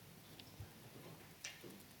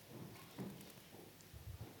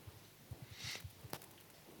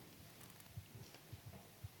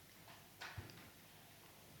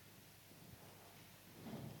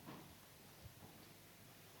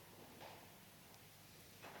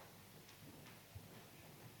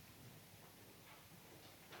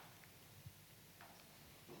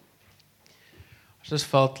just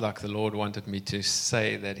felt like the Lord wanted me to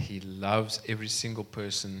say that He loves every single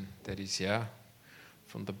person that is here,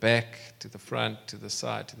 from the back to the front to the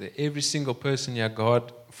side to the every single person here.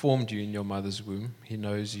 God formed you in your mother's womb. He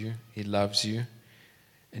knows you. He loves you,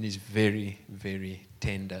 and He's very, very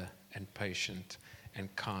tender and patient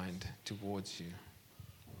and kind towards you.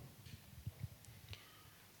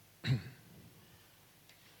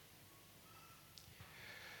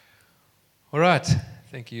 All right.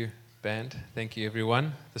 Thank you, band. Thank you,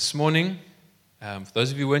 everyone. This morning, for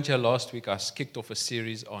those of you who weren't here last week, I kicked off a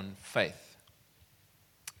series on faith.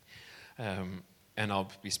 And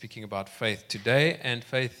I'll be speaking about faith today and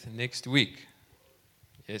faith next week.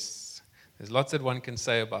 Yes, there's lots that one can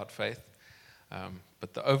say about faith.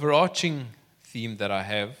 But the overarching theme that I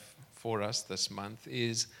have for us this month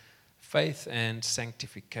is faith and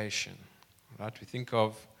sanctification. Right? We think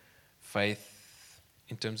of faith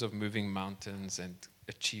in terms of moving mountains and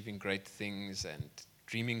achieving great things and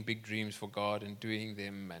dreaming big dreams for God and doing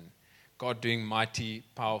them, and God doing mighty,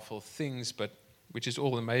 powerful things, but which is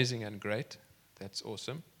all amazing and great. That's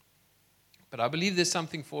awesome. But I believe there's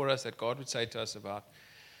something for us that God would say to us about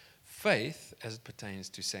faith as it pertains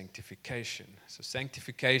to sanctification. So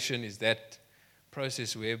sanctification is that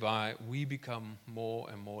process whereby we become more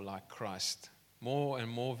and more like Christ, more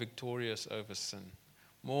and more victorious over sin,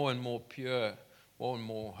 more and more pure, more and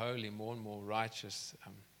more holy, more and more righteous,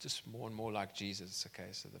 just more and more like Jesus. Okay,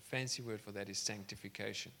 so the fancy word for that is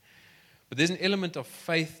sanctification. But there's an element of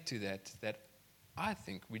faith to that I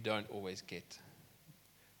think we don't always get.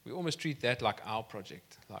 We almost treat that like our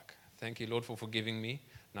project. Like, thank you, Lord, for forgiving me.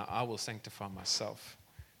 Now I will sanctify myself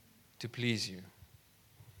to please you.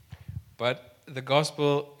 But the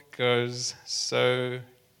gospel goes so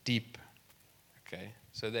deep, okay,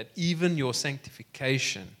 so that even your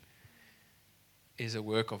sanctification is a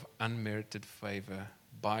work of unmerited favor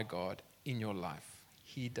by God in your life.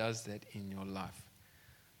 He does that in your life.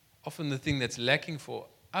 Often the thing that's lacking for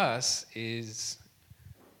us is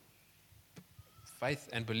faith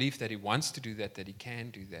and belief that He wants to do that He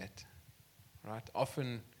can do that. Right?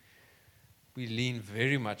 Often we lean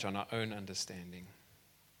very much on our own understanding.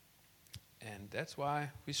 And that's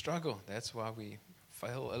why we struggle. That's why we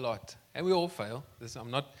fail a lot. And we all fail.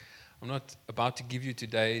 I'm not about to give you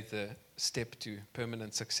today the step to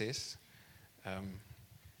permanent success.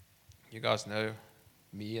 You guys know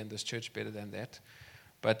me and this church better than that.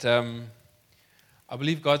 But I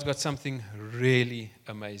believe God's got something really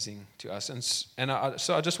amazing to us.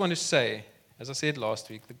 So I just want to say, as I said last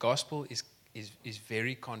week, the gospel is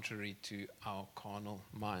very contrary to our carnal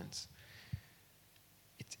minds.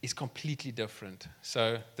 It's completely different.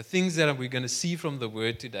 So the things that we're going to see from the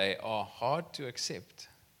word today are hard to accept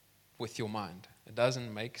with your mind. It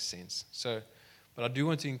doesn't make sense. But I do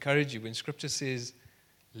want to encourage you when Scripture says,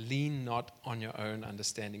 lean not on your own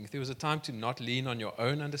understanding. If there was a time to not lean on your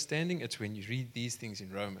own understanding, it's when you read these things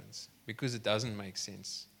in Romans, because it doesn't make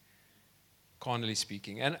sense, carnally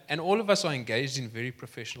speaking. And all of us are engaged in very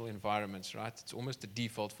professional environments, right? It's almost the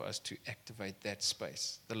default for us to activate that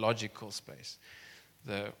space, the logical space,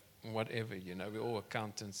 the whatever, we're all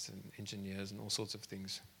accountants and engineers and all sorts of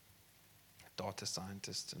things, data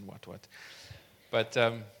scientists and what. But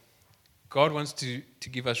God wants to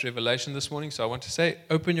give us revelation this morning. So I want to say,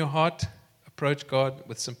 open your heart, approach God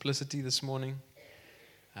with simplicity this morning,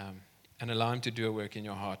 and allow Him to do a work in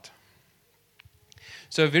your heart.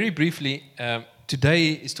 So very briefly,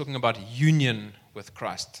 today is talking about union with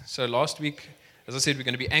Christ. So last week, as I said, we're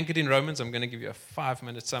going to be anchored in Romans. I'm going to give you a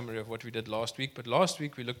 5-minute summary of what we did last week. But last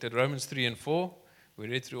week, we looked at Romans 3 and 4. We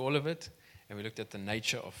read through all of it, and we looked at the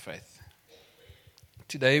nature of faith.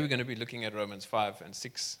 Today, we're going to be looking at Romans 5 and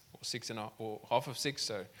 6, or half of 6.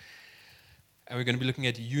 And we're going to be looking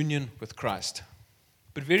at union with Christ.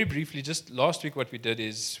 But very briefly, just last week what we did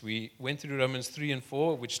is we went through Romans 3 and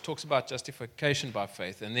 4, which talks about justification by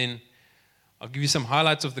faith. And then I'll give you some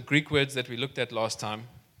highlights of the Greek words that we looked at last time.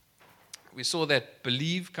 We saw that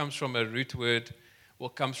believe comes from a root word,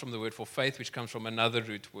 comes from the word for faith, which comes from another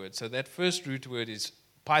root word. So that first root word is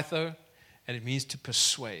pytho, and it means to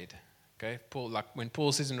persuade. Okay, when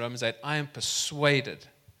Paul says in Romans 8, I am persuaded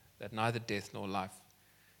that neither death nor life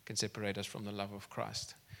can separate us from the love of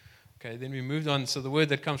Christ. Okay, then we moved on. So the word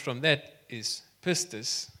that comes from that is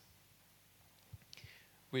pistis,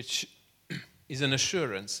 which is an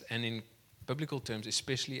assurance, and in biblical terms,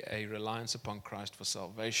 especially a reliance upon Christ for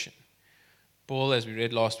salvation. Paul, as we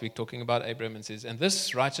read last week, talking about Abraham, and says, and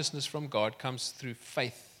this righteousness from God comes through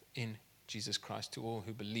faith in Jesus Christ to all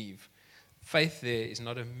who believe. Faith there is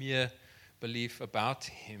not a mere belief about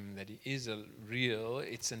Him, that He is a real,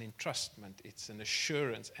 it's an entrustment, it's an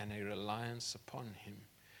assurance and a reliance upon Him.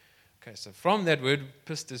 Okay, so from that word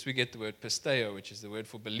pistis, we get the word pisteo, which is the word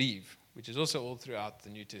for believe, which is also all throughout the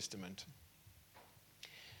New Testament.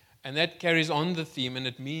 And that carries on the theme, and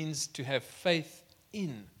it means to have faith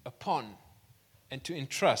in, upon, and to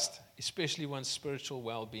entrust, especially one's spiritual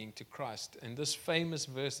well-being to Christ. And this famous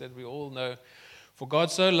verse that we all know, for God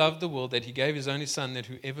so loved the world that he gave his only Son, that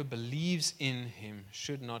whoever believes in him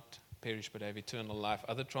should not perish but have eternal life.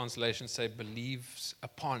 Other translations say believes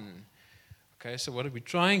upon. Okay, so what we're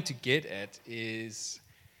trying to get at is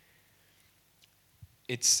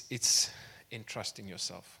it's entrusting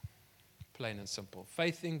yourself, plain and simple.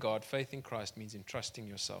 Faith in God, faith in Christ means entrusting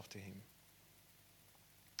yourself to him.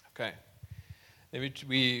 Okay, then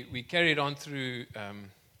we carried on through.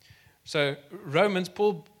 So Romans,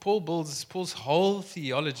 Paul's whole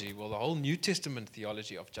theology, well, the whole New Testament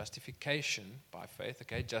theology of justification by faith.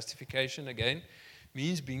 Okay, justification again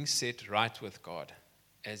means being set right with God,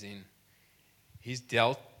 as in he's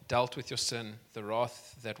dealt with your sin. The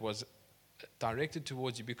wrath that was directed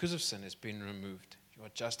towards you because of sin has been removed. You are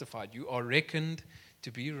justified. You are reckoned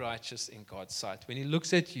to be righteous in God's sight. When he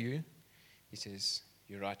looks at you, he says,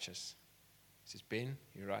 you're righteous. He says, Ben,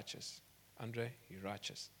 you're righteous. Andre, you're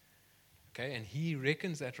righteous. Okay, and he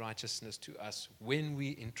reckons that righteousness to us when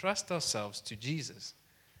we entrust ourselves to Jesus.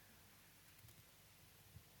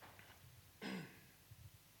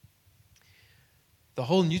 The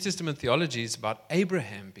whole New Testament theology is about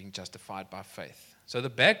Abraham being justified by faith. So the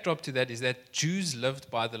backdrop to that is that Jews lived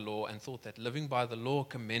by the law and thought that living by the law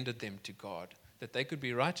commended them to God, that they could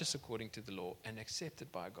be righteous according to the law and accepted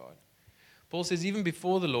by God. Paul says even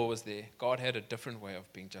before the law was there, God had a different way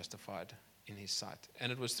of being justified in his sight,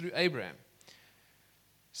 and it was through Abraham.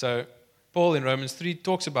 So Paul in Romans 3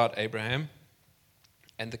 talks about Abraham,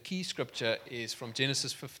 and the key scripture is from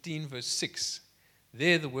Genesis 15 verse 6.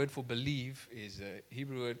 There the word for believe is a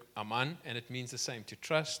Hebrew word aman, and it means the same, to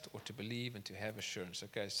trust or to believe and to have assurance.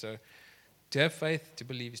 Okay, so to have faith, to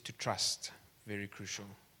believe is to trust, very crucial.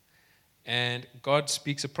 And God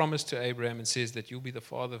speaks a promise to Abraham and says that you'll be the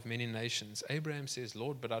father of many nations. Abraham says,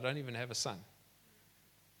 Lord, but I don't even have a son.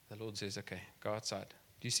 The Lord says, okay, go outside.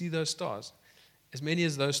 Do you see those stars? As many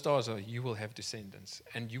as those stars are, you will have descendants.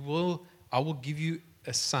 And I will give you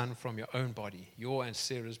a son from your own body, your and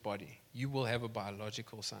Sarah's body. You will have a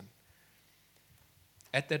biological son.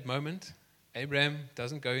 At that moment, Abraham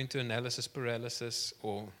doesn't go into analysis paralysis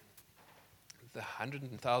or the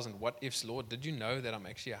 100,000 what ifs. Lord, did you know that I'm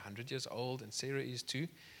actually 100 years old and Sarah is too?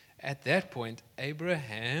 At that point,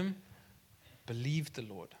 Abraham believed the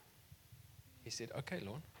Lord. He said, okay,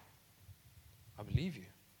 Lord, I believe you.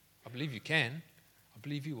 I believe you can. I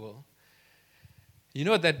believe you will. You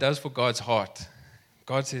know what that does for God's heart?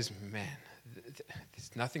 God says, man,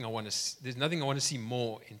 there's nothing I want to see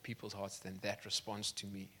more in people's hearts than that response to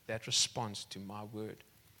me, that response to my word,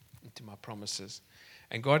 to my promises.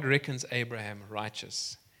 And God reckons Abraham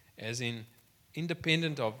righteous, as in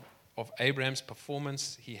independent of Abraham's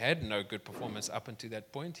performance. He had no good performance up until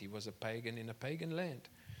that point. He was a pagan in a pagan land.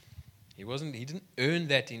 He didn't earn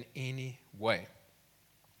that in any way.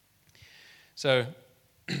 So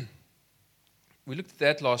we looked at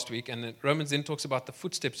that last week, and Romans then talks about the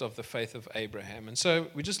footsteps of the faith of Abraham. And so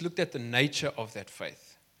we just looked at the nature of that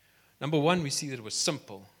faith. Number one, we see that it was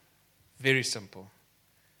simple, very simple.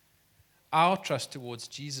 Our trust towards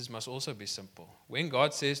Jesus must also be simple. When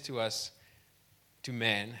God says to us, to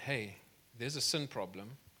man, hey, there's a sin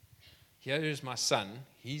problem. Here is my son.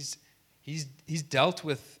 He's dealt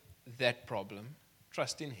with that problem.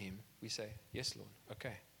 Trust in him. We say, yes, Lord.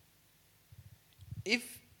 Okay.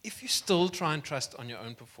 If you still try and trust on your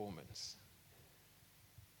own performance,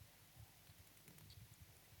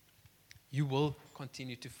 you will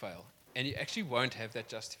continue to fail. And you actually won't have that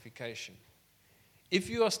justification. If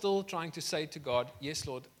you are still trying to say to God, yes,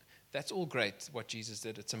 Lord, that's all great what Jesus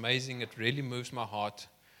did. It's amazing. It really moves my heart.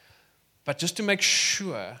 But just to make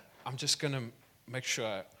sure, I'm just going to make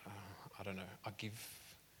sure, I give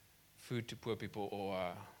food to poor people, or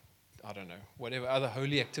whatever other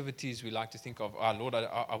holy activities we like to think of. Lord,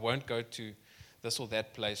 I won't go to this or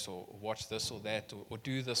that place, or watch this or that, or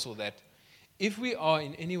do this or that. If we are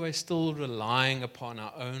in any way still relying upon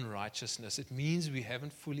our own righteousness, it means we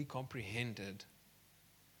haven't fully comprehended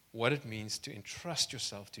what it means to entrust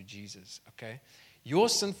yourself to Jesus, okay? Your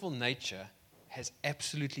sinful nature has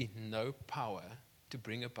absolutely no power to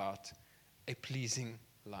bring about a pleasing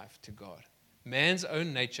life to God. Man's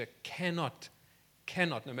own nature cannot,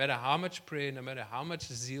 no matter how much prayer, no matter how much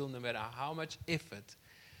zeal, no matter how much effort,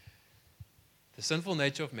 the sinful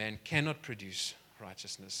nature of man cannot produce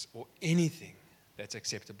righteousness or anything that's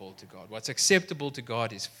acceptable to God. What's acceptable to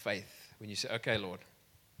God is faith. When you say, okay, Lord,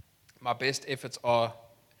 my best efforts are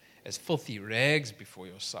as filthy rags before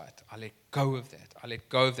your sight. I let go of that. I let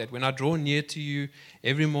go of that. When I draw near to you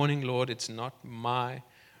every morning, Lord, it's not my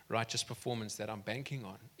righteous performance that I'm banking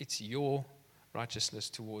on. It's your righteousness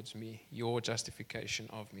towards me, your justification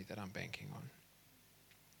of me that I'm banking on.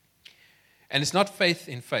 And it's not faith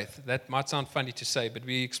in faith. That might sound funny to say, but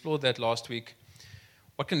we explored that last week.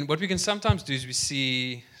 What we can sometimes do is we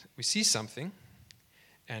see something,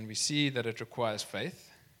 and we see that it requires faith.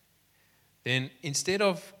 Then instead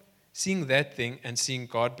of seeing that thing and seeing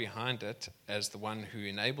God behind it as the one who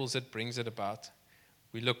enables it, brings it about,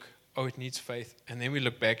 we look, oh, it needs faith, and then we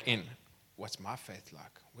look back in. What's my faith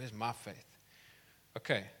like? Where's my faith?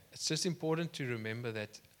 Okay, it's just important to remember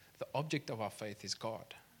that the object of our faith is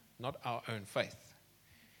God, not our own faith.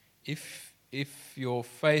 If your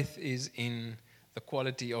faith is in the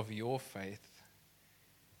quality of your faith,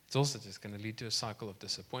 it's also just going to lead to a cycle of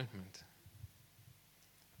disappointment.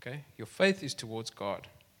 Okay? Your faith is towards God.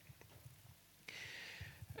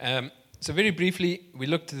 So very briefly, we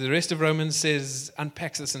looked at the rest of Romans,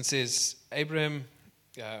 unpacks this and says, Abraham,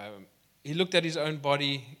 he looked at his own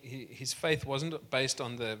body. His faith wasn't based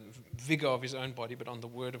on the vigor of his own body, but on the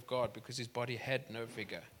word of God, because his body had no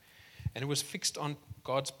vigor. And it was fixed on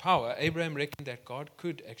God's power. Abraham reckoned that God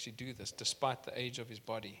could actually do this, despite the age of his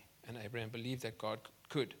body. And Abraham believed that God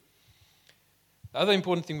could. The other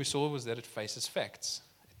important thing we saw was that it faces facts.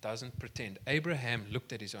 It doesn't pretend. Abraham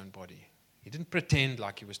looked at his own body. He didn't pretend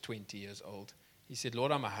like he was 20 years old. He said,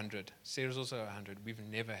 Lord, I'm 100. Sarah's also 100. We've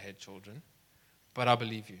never had children, but I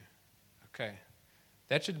believe you. Okay.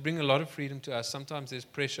 That should bring a lot of freedom to us. Sometimes there's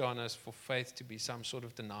pressure on us for faith to be some sort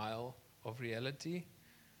of denial of reality.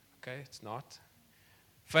 Okay, it's not.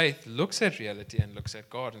 Faith looks at reality and looks at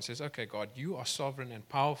God and says, okay, God, you are sovereign and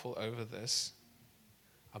powerful over this.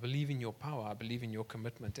 I believe in your power. I believe in your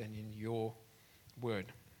commitment and in your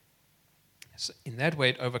word. So in that way,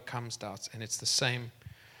 it overcomes doubts, and it's the same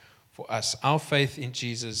for us. Our faith in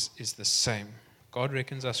Jesus is the same. God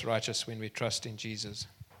reckons us righteous when we trust in Jesus.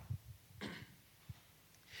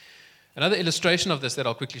 Another illustration of this that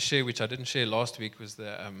I'll quickly share, which I didn't share last week, was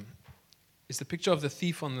is the picture of the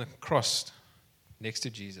thief on the cross next to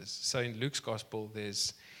Jesus. So in Luke's gospel,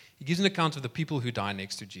 he gives an account of the people who die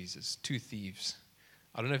next to Jesus, two thieves.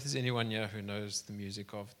 I don't know if there's anyone here who knows the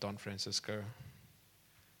music of Don Francisco.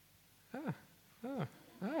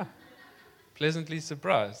 Pleasantly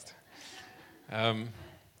surprised.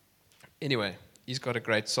 Anyway, he's got a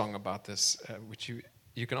great song about this, which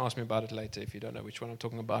you can ask me about it later if you don't know which one I'm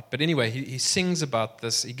talking about. But anyway, he sings about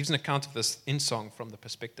this. He gives an account of this in song from the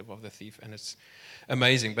perspective of the thief, and it's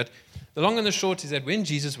amazing. But the long and the short is that when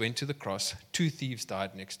Jesus went to the cross, two thieves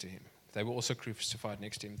died next to him. They were also crucified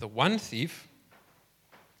next to him. The one thief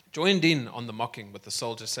joined in on the mocking with the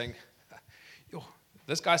soldiers, saying,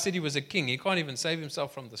 this guy said he was a king. He can't even save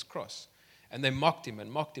himself from this cross. And they mocked him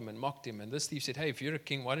and mocked him and mocked him. And this thief said, hey, if you're a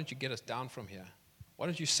king, why don't you get us down from here? Why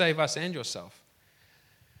don't you save us and yourself?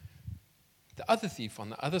 The other thief on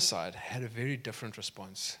the other side had a very different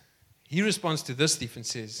response. He responds to this thief and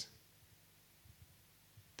says,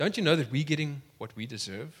 don't you know that we're getting what we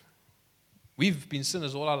deserve? We've been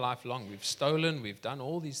sinners all our life long. We've stolen. We've done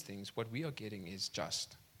all these things. What we are getting is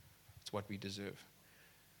just. It's what we deserve.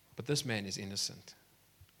 But this man is innocent.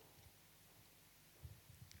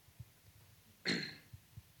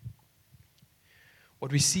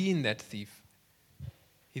 What we see in that thief,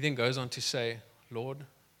 he then goes on to say, Lord,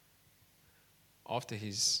 after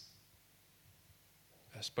he's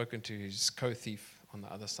spoken to his co-thief on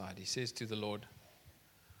the other side, he says to the Lord,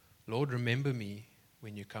 Lord, remember me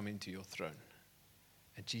when you come into your throne.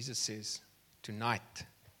 And Jesus says, tonight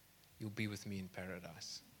you'll be with me in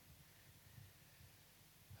paradise.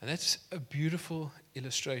 And that's a beautiful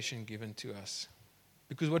illustration given to us.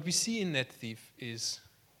 Because what we see in that thief is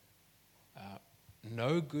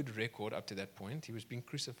no good record up to that point. He was being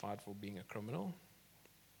crucified for being a criminal.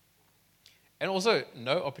 And also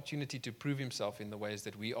no opportunity to prove himself in the ways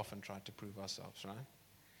that we often try to prove ourselves, right?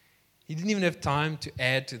 He didn't even have time to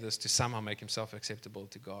add to this to somehow make himself acceptable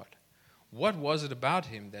to God. What was it about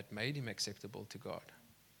him that made him acceptable to God?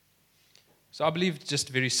 So I believe just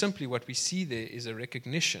very simply what we see there is a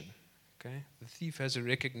recognition. Okay? The thief has a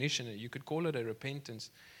recognition. You could call it a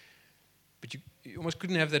repentance, but you almost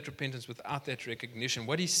couldn't have that repentance without that recognition.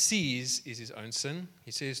 What he sees is his own sin.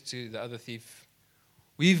 He says to the other thief,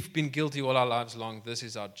 we've been guilty all our lives long. This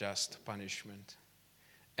is our just punishment.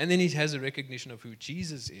 And then he has a recognition of who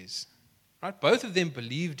Jesus is. Right? Both of them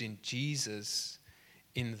believed in Jesus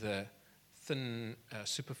in the thin,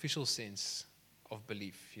 superficial sense of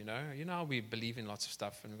belief. You know how we believe in lots of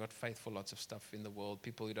stuff, and we've got faith for lots of stuff in the world.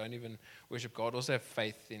 People who don't even worship God also have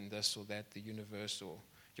faith in this or that, the universe or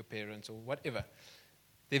your parents or whatever.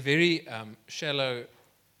 They're very shallow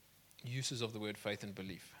uses of the word faith and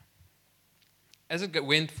belief. As it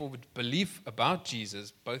went forward, belief about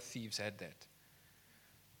Jesus, both thieves had that.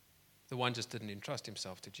 The one just didn't entrust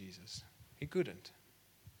himself to Jesus. He couldn't.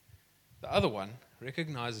 The other one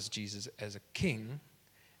recognizes Jesus as a king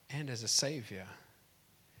and as a savior.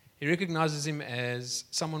 He recognizes him as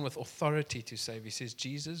someone with authority to save. He says,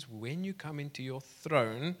 Jesus, when you come into your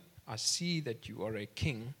throne, I see that you are a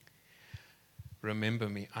king. Remember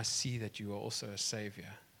me. I see that you are also a savior.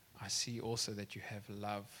 I see also that you have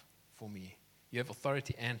love for me. You have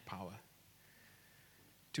authority and power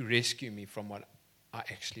to rescue me from what I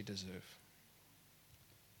actually deserve.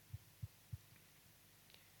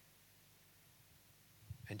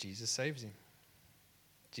 And Jesus saves him.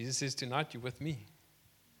 Jesus says, tonight you're with me.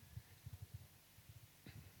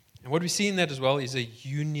 And what we see in that as well is a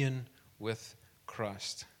union with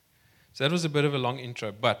Christ. So that was a bit of a long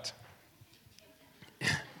intro, but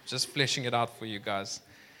just fleshing it out for you guys,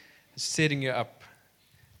 setting you up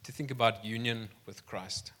to think about union with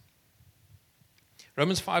Christ.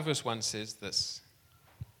 Romans 5 verse 1 says this.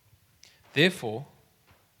 Therefore,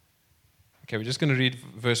 okay, we're just going to read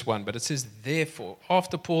verse 1, but it says, therefore,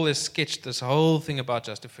 after Paul has sketched this whole thing about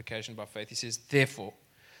justification by faith, he says, therefore,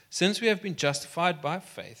 since we have been justified by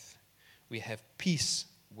faith, we have peace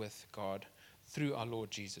with God through our Lord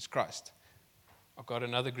Jesus Christ. I've got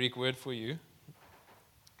another Greek word for you.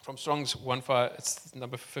 From Strong's 1.5, it's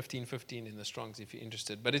number 1515 in the Strong's if you're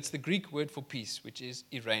interested. But it's the Greek word for peace, which is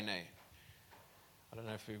eirene. I don't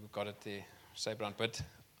know if we've got it there, Sabran, but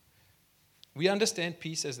we understand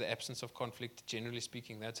peace as the absence of conflict, generally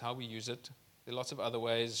speaking. That's how we use it. There are lots of other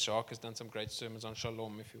ways. Jacques has done some great sermons on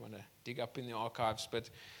shalom if you want to dig up in the archives. But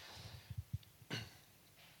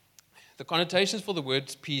the connotations for the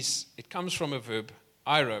word peace, it comes from a verb,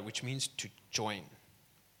 eiro, which means to join.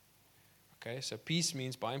 Okay, so peace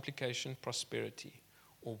means by implication prosperity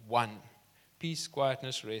or one. Peace,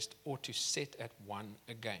 quietness, rest, or to set at one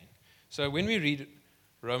again. So when we read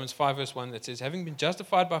Romans 5 verse 1 that says, having been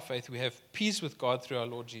justified by faith, we have peace with God through our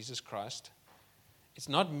Lord Jesus Christ. It's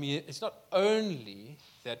not only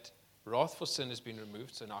that wrath for sin has been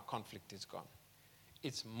removed, so now conflict is gone.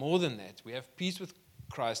 It's more than that. We have peace with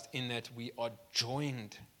Christ in that we are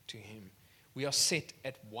joined to him. We are set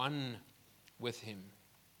at one with him.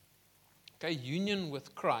 Okay, union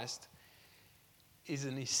with Christ is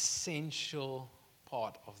an essential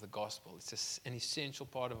part of the gospel. It's an essential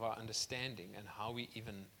part of our understanding and how we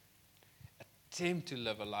even attempt to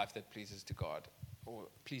live a life that pleases God or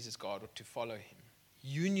to follow him.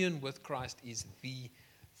 Union with Christ is the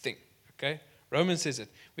thing. Okay? Romans says it.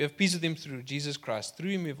 We have peace with him through Jesus Christ. Through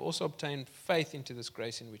him we have also obtained faith into this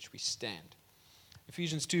grace in which we stand.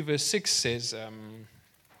 Ephesians 2 verse 6 says,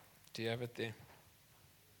 do you have it there?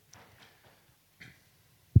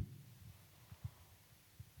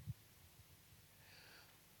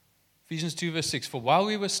 Ephesians 2 verse 6, for while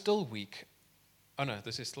we were still weak,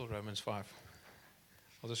 this is still Romans 5.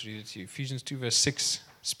 I'll just read it to you. Ephesians 2 verse 6,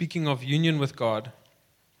 speaking of union with God,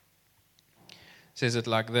 says it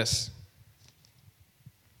like this.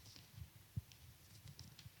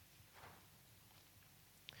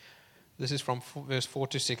 This is from verse 4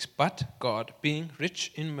 to 6. But God, being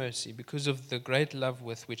rich in mercy, because of the great love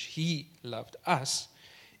with which he loved us,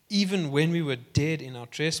 even when we were dead in our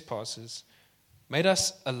trespasses, made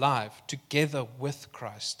us alive together with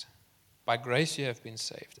Christ. By grace you have been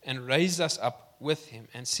saved, and raised us up with him,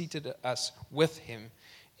 and seated us with him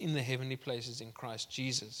in the heavenly places in Christ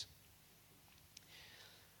Jesus.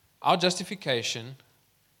 Our justification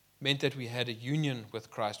meant that we had a union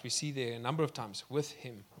with Christ. We see there a number of times, with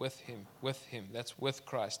him, with him, with him. That's with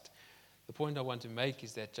Christ. The point I want to make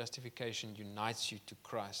is that justification unites you to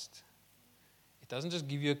Christ. It doesn't just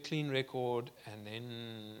give you a clean record and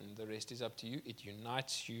then the rest is up to you. It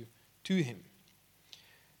unites you to him.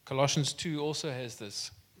 Colossians 2 also has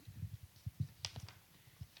this.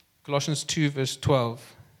 Colossians 2 verse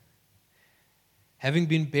 12. Having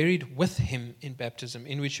been buried with him in baptism,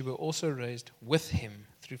 in which you were also raised with him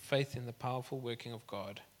through faith in the powerful working of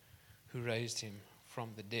God, who raised him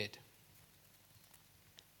from the dead.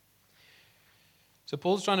 So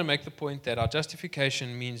Paul's trying to make the point that our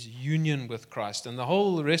justification means union with Christ. And the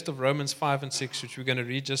whole rest of Romans 5 and 6, which we're going to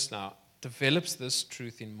read just now, develops this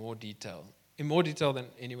truth in more detail. In more detail than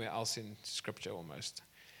anywhere else in Scripture almost.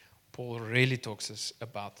 Paul really talks us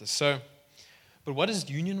about this. But what does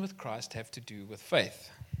union with Christ have to do with faith?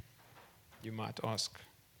 You might ask.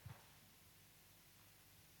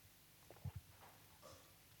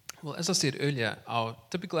 Well, as I said earlier, our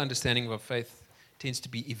typical understanding of faith tends to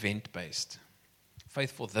be event-based.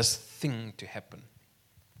 Faith for this thing to happen.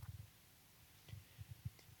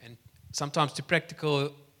 sometimes to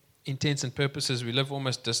practical intents and purposes, we live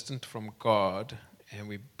almost distant from God, and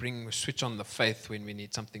we switch on the faith when we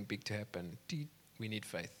need something big to happen. We need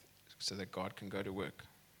faith so that God can go to work.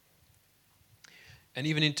 And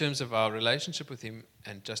even in terms of our relationship with Him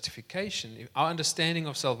and justification, our understanding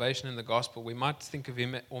of salvation in the gospel, we might think of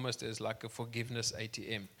Him almost as like a forgiveness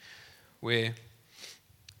ATM, where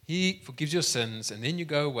He forgives your sins, and then you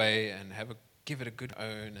go away and give it a good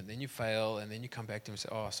own, and then you fail, and then you come back to Him and say,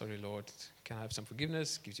 oh, sorry, Lord, can I have some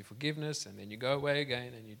forgiveness? Gives you forgiveness, and then you go away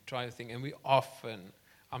again, and you try a thing. And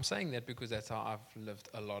I'm saying that because that's how I've lived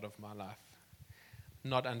a lot of my life,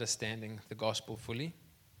 not understanding the gospel fully.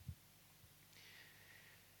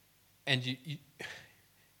 And the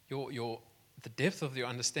depth of your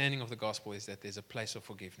understanding of the gospel is that there's a place of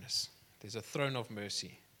forgiveness. There's a throne of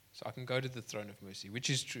mercy. So I can go to the throne of mercy, which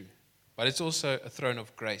is true. But it's also a throne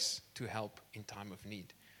of grace to help in time of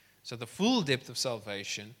need. So the full depth of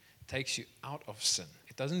salvation takes you out of sin.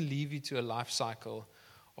 It doesn't leave you to a life cycle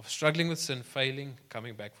of struggling with sin, failing,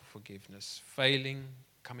 coming back for forgiveness, failing,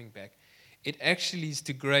 coming back. It actually leads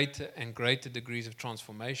to greater and greater degrees of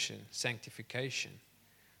transformation, sanctification,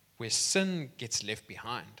 where sin gets left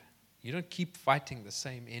behind. You don't keep fighting the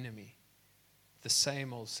same enemy, the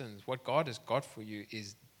same old sins. What God has got for you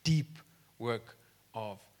is deep work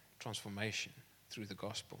of transformation through the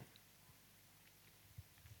gospel.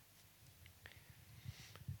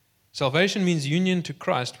 Salvation means union to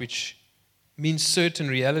Christ, which means certain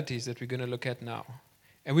realities that we're going to look at now.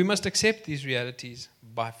 And we must accept these realities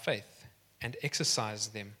by faith and exercise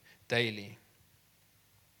them daily.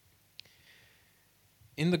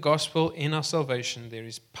 In the gospel, in our salvation, there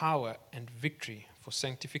is power and victory for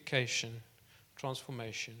sanctification,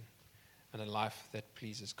 transformation, and a life that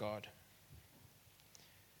pleases God.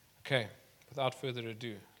 Okay, without further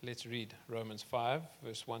ado, let's read Romans 5,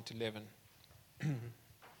 verse 1 to 11.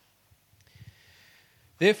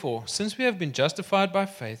 Therefore, since we have been justified by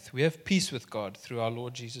faith, we have peace with God through our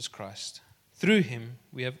Lord Jesus Christ. Through Him,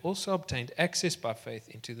 we have also obtained access by faith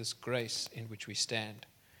into this grace in which we stand.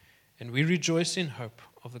 And we rejoice in hope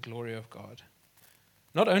of the glory of God.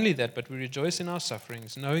 Not only that, but we rejoice in our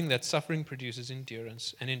sufferings, knowing that suffering produces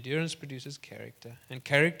endurance, and endurance produces character, and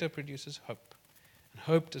character produces hope. And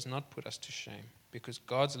hope does not put us to shame, because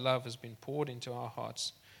God's love has been poured into our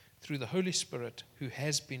hearts through the Holy Spirit who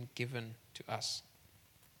has been given to us.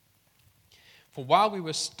 For while we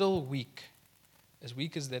were still weak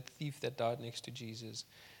as that thief that died next to Jesus,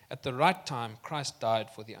 at the right time Christ died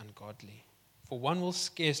for the ungodly. For one will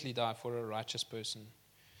scarcely die for a righteous person,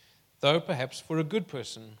 though perhaps for a good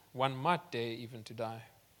person one might dare even to die.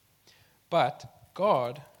 But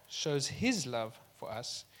God shows His love for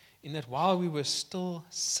us in that while we were still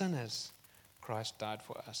sinners, Christ died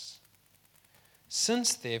for us.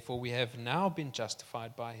 Since therefore we have now been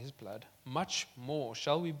justified by His blood, much more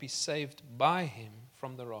shall we be saved by Him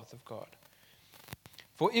from the wrath of God.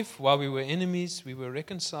 For if while we were enemies we were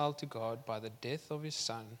reconciled to God by the death of His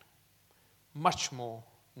Son, much more,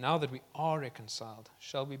 now that we are reconciled,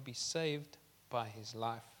 shall we be saved by His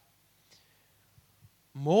life.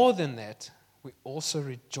 More than that, we also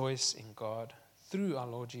rejoice in God through our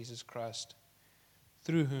Lord Jesus Christ,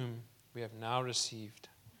 through whom we have now received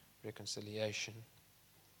reconciliation.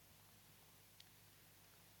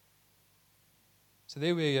 So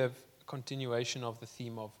there we have a continuation of the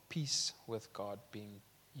theme of peace with God, being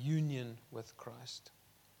union with Christ.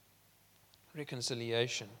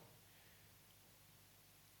 Reconciliation.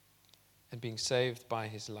 And being saved by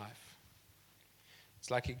His life. It's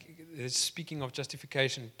like it's speaking of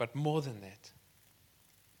justification, but more than that.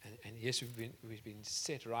 And yes, we've been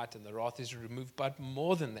set right and the wrath is removed, but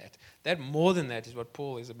more than that. That more than that is what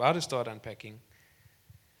Paul is about to start unpacking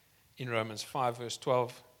in Romans 5, verse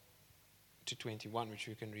 12 to 21, which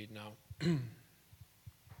we can read now.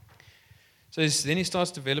 So then he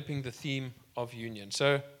starts developing the theme of union.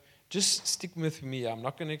 So just stick with me. I'm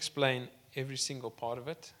not going to explain every single part of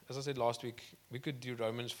it. As I said last week, we could do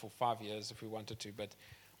Romans for 5 years if we wanted to, but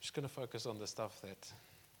I'm just going to focus on the stuff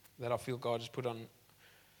that I feel God has put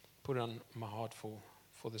on my heart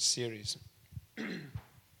for this series.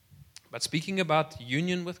 But speaking about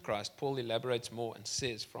union with Christ, Paul elaborates more and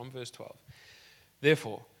says from verse 12,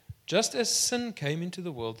 therefore, just as sin came into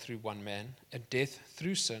the world through one man, and death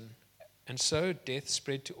through sin, and so death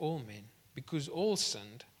spread to all men, because all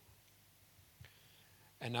sinned.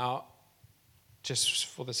 And now, just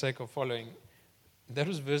for the sake of following, that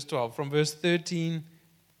was verse 12. From verse 13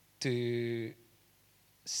 to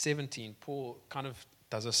 17, Paul kind of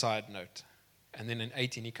does a side note. And then in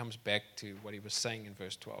 18, he comes back to what he was saying in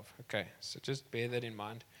verse 12. Okay, so just bear that in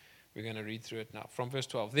mind. We're going to read through it now. From verse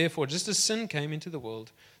 12. Therefore, just as sin came into the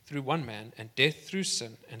world through one man, and death through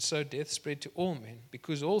sin, and so death spread to all men,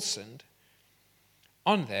 because all sinned.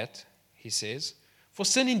 On that, he says, for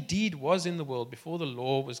sin indeed was in the world before the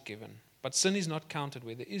law was given, but sin is not counted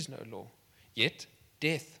where there is no law. Yet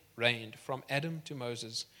death reigned from Adam to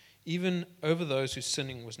Moses, even over those whose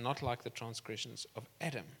sinning was not like the transgressions of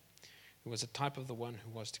Adam, who was a type of the one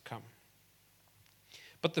who was to come.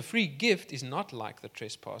 But the free gift is not like the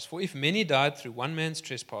trespass. For if many died through one man's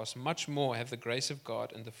trespass, much more have the grace of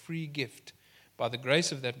God and the free gift, by the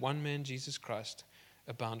grace of that one man, Jesus Christ,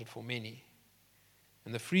 abounded for many.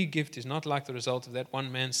 And the free gift is not like the result of that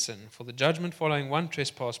one man's sin. For the judgment following one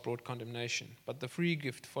trespass brought condemnation, but the free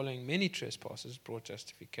gift following many trespasses brought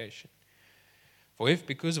justification. For if,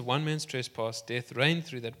 because of one man's trespass, death reigned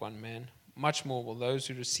through that one man, much more will those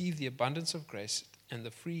who receive the abundance of grace and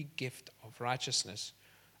the free gift of righteousness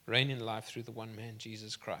reign in life through the one man,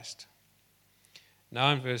 Jesus Christ.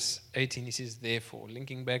 Now in verse 18 he says, therefore,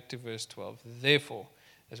 linking back to verse 12, therefore,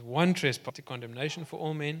 as one trespass to condemnation for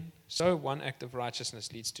all men, so one act of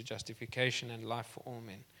righteousness leads to justification and life for all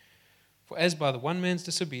men. For as by the one man's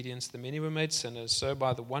disobedience the many were made sinners, so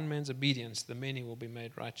by the one man's obedience the many will be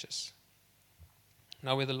made righteous.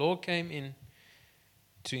 Now where the law came in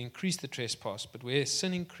to increase the trespass, but where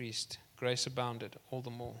sin increased, grace abounded all the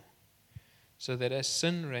more. So that as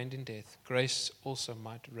sin reigned in death, grace also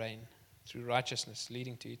might reign through righteousness,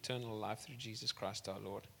 leading to eternal life through Jesus Christ our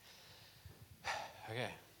Lord.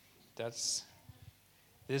 Okay,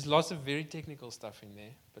 there's lots of very technical stuff in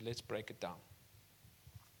there, but let's break it down.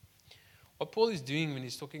 What Paul is doing when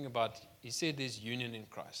he's talking about, he said there's union in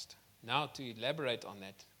Christ. Now to elaborate on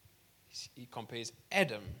that, he compares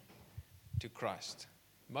Adam to Christ.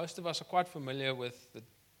 Most of us are quite familiar with the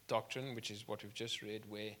doctrine, which is what we've just read,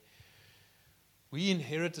 where we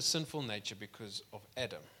inherit a sinful nature because of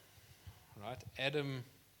Adam, right? Adam,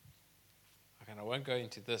 okay, I won't go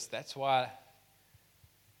into this. That's why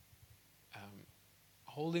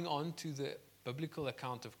holding on to the biblical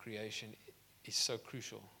account of creation is so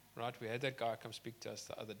crucial, right? We had that guy come speak to us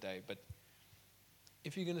the other day, but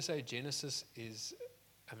if you're going to say Genesis is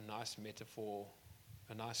a nice metaphor,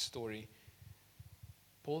 a nice story,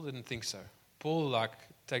 Paul didn't think so. Paul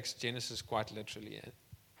takes Genesis quite literally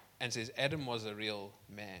and says Adam was a real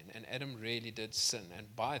man, and Adam really did sin,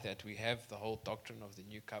 and by that we have the whole doctrine of the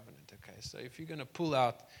new covenant. Okay, so if you're going to pull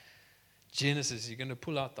out Genesis, you're going to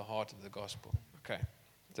pull out the heart of the gospel. Okay,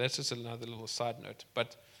 that's just another little side note.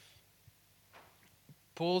 But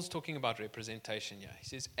Paul's talking about representation here. He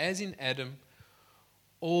says, as in Adam,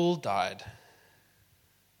 all died.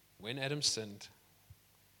 When Adam sinned,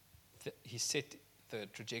 he set the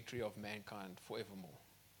trajectory of mankind forevermore.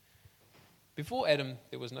 Before Adam,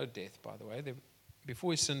 there was no death, by the way.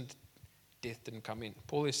 Before he sinned, death didn't come in.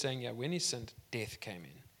 Paul is saying, yeah, when he sinned, death came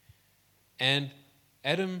in. And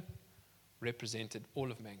Adam represented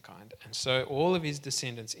all of mankind. And so all of his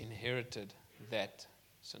descendants inherited that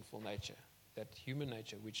sinful nature, that human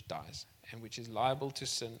nature which dies and which is liable to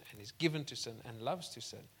sin and is given to sin and loves to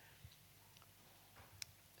sin.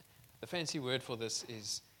 The fancy word for this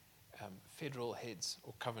is federal heads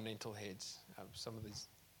or covenantal heads. Some of these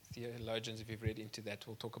theologians, if you've read into that,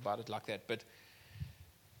 will talk about it like that. But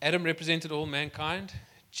Adam represented all mankind.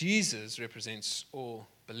 Jesus represents all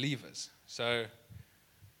believers. So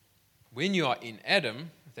when you are in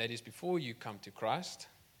Adam, that is before you come to Christ,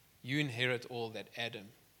 you inherit all that Adam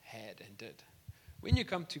had and did. When you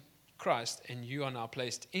come to Christ and you are now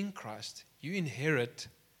placed in Christ, you inherit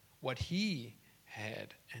what he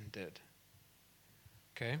had and did.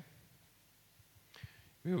 Okay?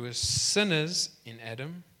 We were sinners in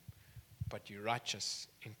Adam, but you're righteous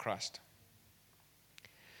in Christ.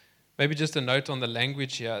 Maybe just a note on the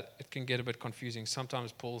language here. It can get a bit confusing.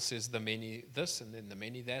 Sometimes Paul says the many this and then the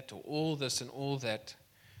many that, or all this and all that.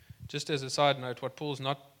 Just as a side note, what Paul's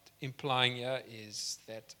not implying here is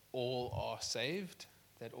that all are saved,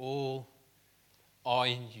 that all are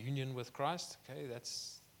in union with Christ. Okay,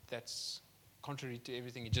 that's contrary to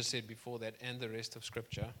everything he just said before that and the rest of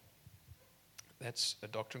Scripture. That's a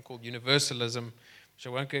doctrine called universalism, which I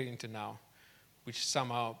won't go into now, which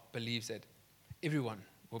somehow believes that everyone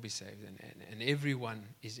will be saved and everyone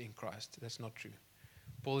is in Christ. That's not true.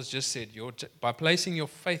 Paul has just said, by placing your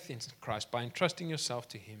faith in Christ, by entrusting yourself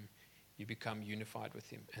to him, you become unified with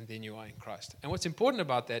him, and then you are in Christ. And what's important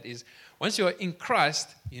about that is, once you are in Christ,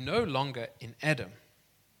 you're no longer in Adam.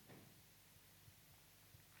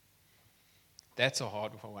 That's a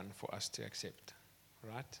hard one for us to accept,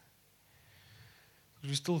 right?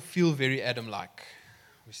 We still feel very Adam-like.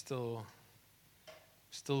 We still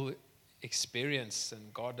experience sin.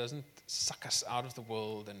 God doesn't suck us out of the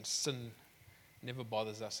world and sin never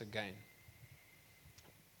bothers us again.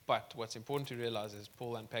 But what's important to realize, as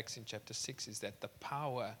Paul unpacks in chapter 6, is that the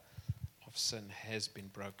power of sin has been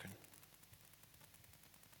broken.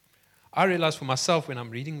 I realize for myself when I'm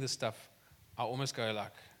reading this stuff, I almost go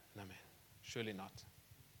like, no man, surely not.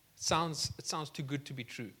 It sounds too good to be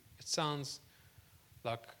true. It sounds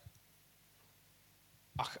like,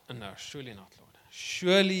 no, surely not, Lord.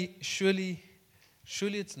 Surely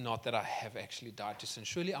it's not that I have actually died to sin.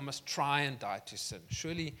 Surely I must try and die to sin.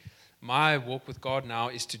 Surely my walk with God now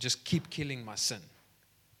is to just keep killing my sin.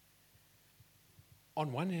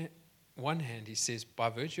 On one hand, he says, by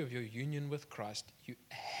virtue of your union with Christ, you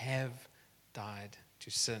have died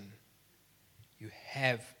to sin. You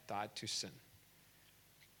have died to sin.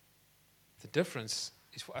 The difference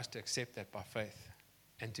is for us to accept that by faith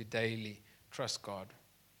and to daily trust God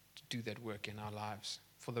to do that work in our lives,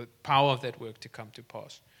 for the power of that work to come to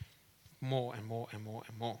pass more and more and more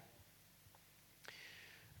and more.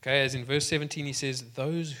 Okay, as in verse 17 he says,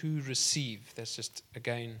 those who receive, that's just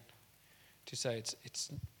again to say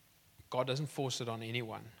it's God doesn't force it on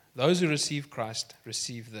anyone. Those who receive Christ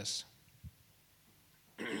receive this.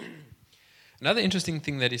 Another interesting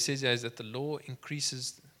thing that he says here is that the law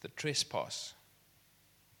increases the trespass.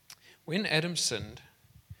 When Adam sinned,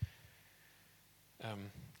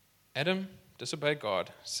 Adam disobeyed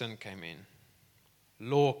God, sin came in,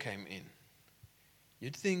 law came in.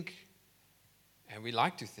 You'd think, and we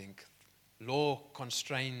like to think, law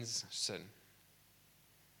constrains sin.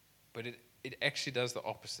 But it actually does the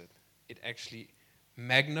opposite. It actually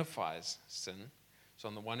magnifies sin. So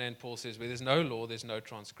on the one hand, Paul says, where there's no law, there's no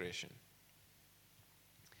transgression.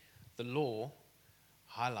 The law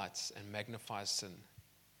highlights and magnifies sin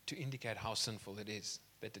to indicate how sinful it is,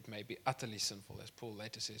 that it may be utterly sinful, as Paul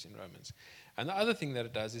later says in Romans. And the other thing that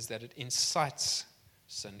it does is that it incites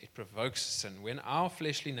sin. It provokes sin. When our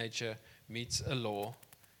fleshly nature meets a law,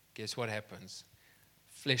 guess what happens?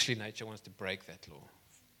 Fleshly nature wants to break that law.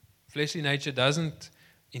 Fleshly nature doesn't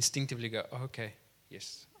instinctively go, oh, okay,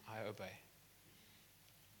 yes, I obey.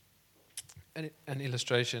 An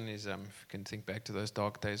illustration is, if you can think back to those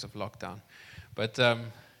dark days of lockdown. But I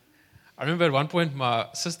remember at one point my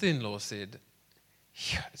sister-in-law said,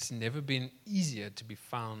 yeah, it's never been easier to be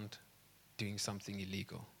found doing something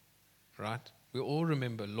illegal, right? We all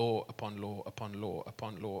remember law upon law upon law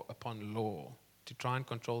upon law upon law to try and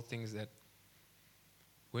control things that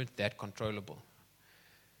weren't that controllable.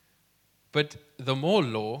 But the more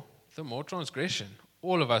law, the more transgression.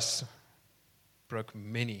 All of us broke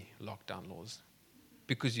many lockdown laws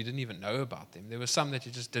because you didn't even know about them. There were some that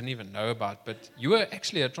you just didn't even know about, but you were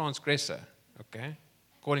actually a transgressor, okay,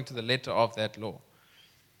 according to the letter of that law.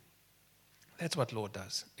 That's what law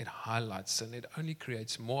does. It highlights sin. It only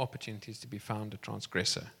creates more opportunities to be found a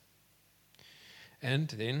transgressor. And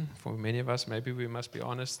then, for many of us, maybe we must be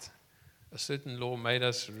honest, a certain law made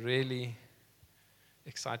us really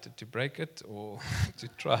excited to break it or to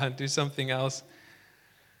try and do something else,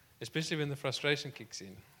 especially when the frustration kicks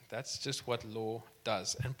in. That's just what law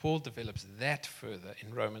does. And Paul develops that further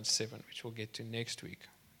in Romans 7, which we'll get to next week.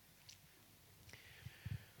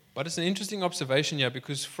 But it's an interesting observation here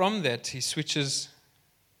because from that he switches.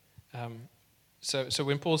 So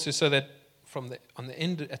when Paul says, so that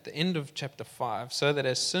at the end of chapter 5, so that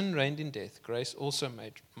as sin reigned in death, grace also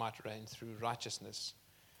might reign through righteousness,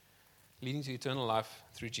 leading to eternal life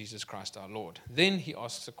through Jesus Christ our Lord. Then he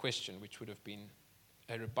asks a question which would have been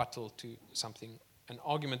a rebuttal to something, an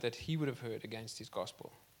argument that he would have heard against his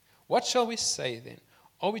gospel. What shall we say then?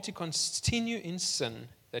 Are we to continue in sin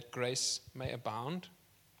that grace may abound?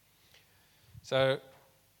 So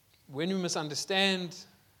when we misunderstand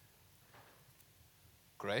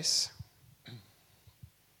grace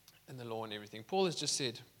and the law and everything, Paul has just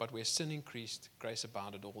said, but where sin increased, grace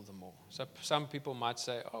abounded all the more. So some people might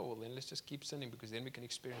say, oh, well, then let's just keep sinning because then we can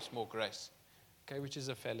experience more grace, okay, which is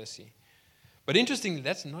a fallacy. But interestingly,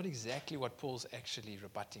 that's not exactly what Paul's actually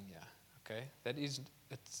rebutting here, okay?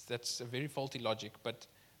 That's a very faulty logic, but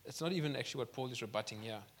it's not even actually what Paul is rebutting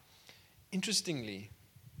here. Interestingly,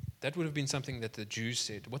 that would have been something that the Jews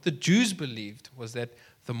said. What the Jews believed was that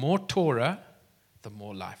the more Torah, the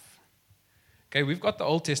more life. Okay, we've got the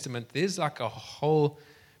Old Testament. There's like a whole,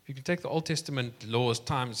 if you can take the Old Testament laws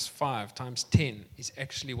times 5, times 10, is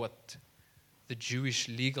actually what the Jewish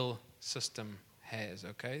legal system has,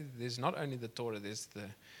 okay? There's not only the Torah, there's the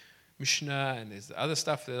Mishnah, and there's the other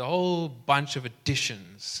stuff. There's a whole bunch of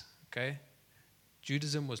additions, okay?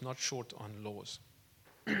 Judaism was not short on laws.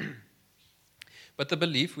 But the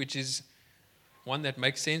belief, which is one that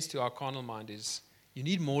makes sense to our carnal mind, is you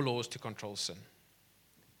need more laws to control sin.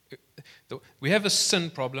 We have a sin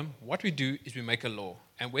problem. What we do is we make a law.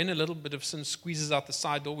 And when a little bit of sin squeezes out the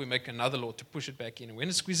side door, we make another law to push it back in. And when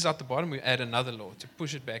it squeezes out the bottom, we add another law to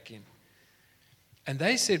push it back in. And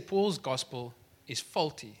they said Paul's gospel is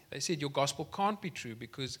faulty. They said your gospel can't be true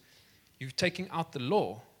because you're taking out the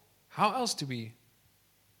law. How else do we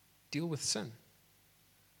deal with sin?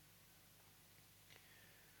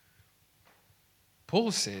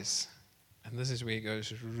 Paul says, and this is where he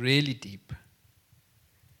goes really deep,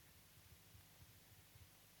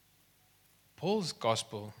 Paul's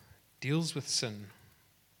gospel deals with sin,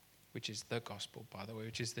 which is the gospel, by the way,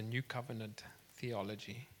 which is the new covenant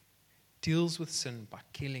theology, deals with sin by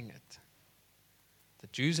killing it. The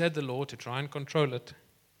Jews had the law to try and control it.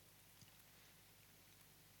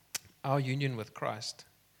 Our union with Christ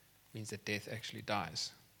means that death actually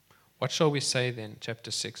dies. What shall we say then,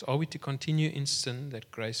 chapter 6? Are we to continue in sin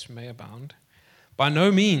that grace may abound? By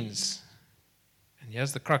no means. And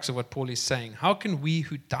here's the crux of what Paul is saying. How can we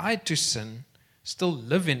who died to sin still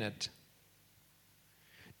live in it?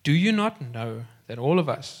 Do you not know that all of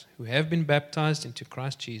us who have been baptized into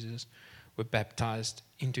Christ Jesus were baptized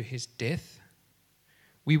into his death?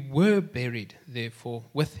 We were buried, therefore,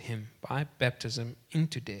 with him by baptism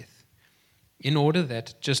into death, in order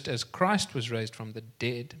that, just as Christ was raised from the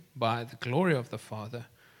dead by the glory of the Father,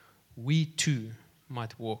 we too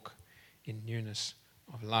might walk in newness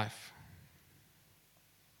of life.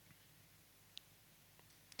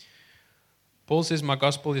 Paul says, my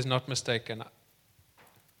gospel is not mistaken.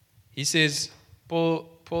 He says, Paul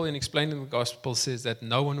in explaining the gospel says that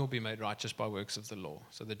no one will be made righteous by works of the law.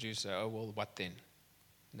 So the Jews say, oh, well, what then?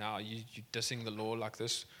 Now you're dissing the law like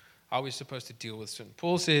this. How are we supposed to deal with sin?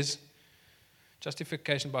 Paul says,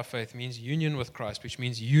 justification by faith means union with Christ, which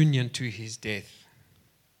means union to his death,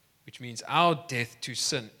 which means our death to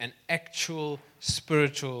sin, an actual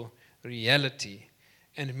spiritual reality,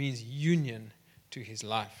 and it means union to his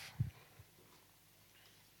life.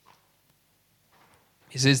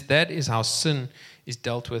 He says that is how sin is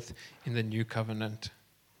dealt with in the new covenant.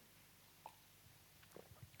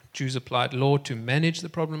 Jews applied law to manage the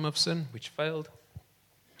problem of sin, which failed.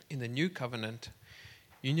 In the new covenant,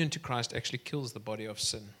 union to Christ actually kills the body of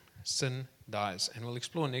sin. Sin dies. And we'll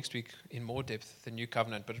explore next week in more depth the new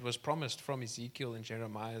covenant. But it was promised from Ezekiel and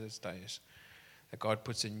Jeremiah's days that God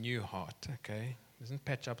puts a new heart, okay? He doesn't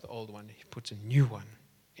patch up the old one. He puts a new one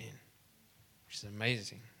in, which is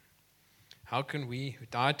amazing. How can we who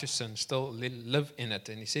died to sin still live in it?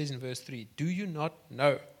 And he says in verse 3, do you not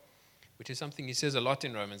know? Which is something he says a lot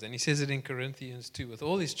in Romans. And he says it in Corinthians too, with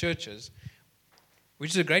all his churches,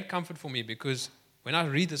 which is a great comfort for me because when I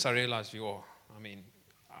read this, I realize,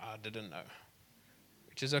 I didn't know,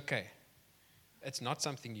 which is okay. It's not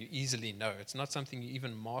something you easily know. It's not something you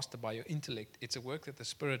even master by your intellect. It's a work that the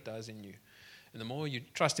Spirit does in you. And the more you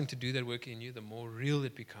trust Him to do that work in you, the more real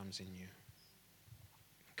it becomes in you.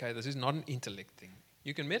 Okay, this is not an intellect thing.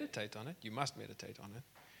 You can meditate on it. You must meditate on it.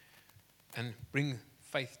 And bring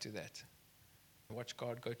faith to that. Watch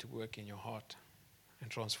God go to work in your heart and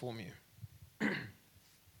transform you.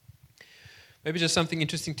 Maybe just something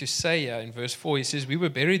interesting to say here in verse 4. He says, we were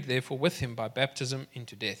buried therefore with him by baptism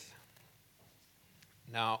into death.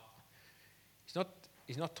 Now,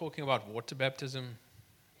 he's not talking about water baptism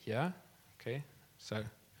here. Okay, so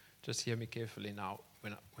just hear me carefully now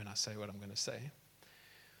when I say what I'm going to say.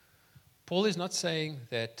 Paul is not saying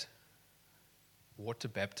that water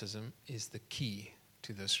baptism is the key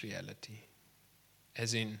to this reality.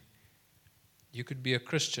 As in, you could be a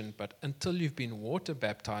Christian, but until you've been water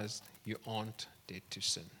baptized, you aren't dead to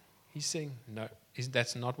sin. He's saying, no,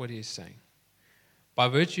 that's not what he's saying. By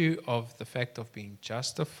virtue of the fact of being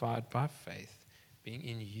justified by faith, being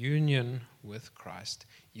in union with Christ,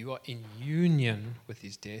 you are in union with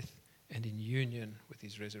his death and in union with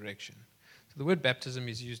his resurrection. So the word baptism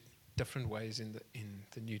is used different ways in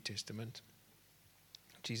the New Testament.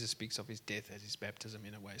 Jesus speaks of his death as his baptism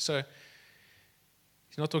in a way. So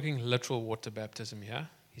he's not talking literal water baptism here.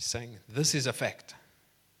 He's saying this is a fact.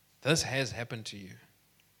 This has happened to you.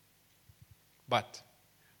 But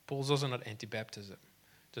Paul's also not anti-baptism,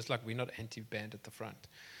 just like we're not anti-band at the front.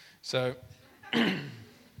 So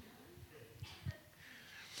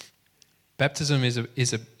baptism is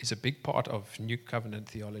a big part of New Covenant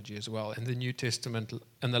theology as well, and the New Testament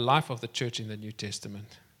and the life of the church in the New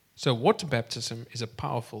Testament. So water baptism is a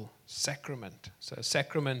powerful sacrament. So a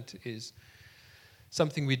sacrament is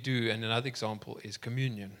something we do, and another example is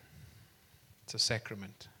communion. It's a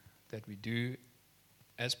sacrament that we do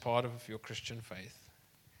as part of your Christian faith.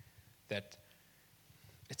 That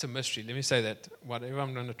it's a mystery. Let me say that whatever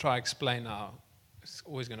I'm going to try to explain now, it's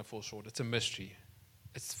always going to fall short. It's a mystery.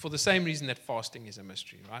 It's for the same reason that fasting is a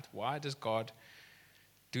mystery, right? Why does God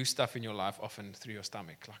do stuff in your life often through your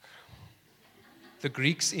stomach? Like the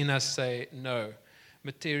Greeks in us say, no,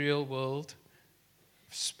 material world,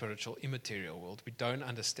 spiritual, immaterial world. We don't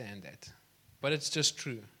understand that. But it's just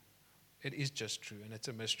true. It is just true, and it's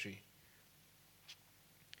a mystery.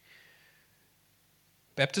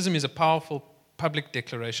 Baptism is a powerful public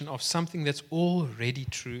declaration of something that's already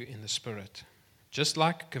true in the Spirit. Just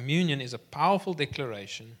like communion is a powerful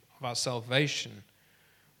declaration of our salvation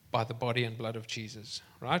by the body and blood of Jesus,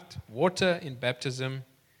 right? Water in baptism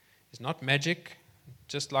is not magic,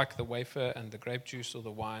 just like the wafer and the grape juice or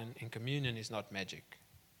the wine in communion is not magic,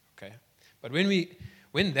 okay? But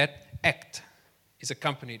when that act is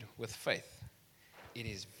accompanied with faith, it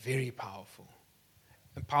is very powerful,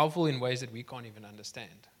 and powerful in ways that we can't even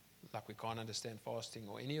understand, like we can't understand fasting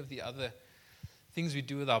or any of the other things we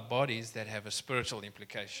do with our bodies that have a spiritual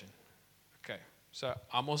implication. Okay, so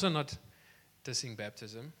I'm also not dissing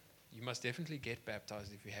baptism. You must definitely get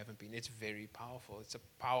baptized if you haven't been. It's very powerful. It's a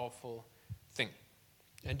powerful thing.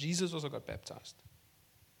 And Jesus also got baptized.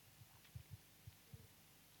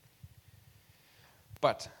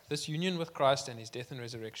 But this union with Christ and his death and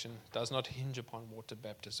resurrection does not hinge upon water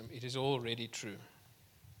baptism. It is already true.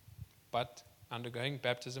 But undergoing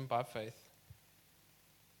baptism by faith,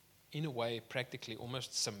 in a way, practically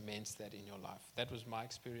almost cements that in your life. That was my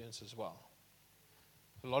experience as well.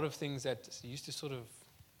 A lot of things that I used to sort of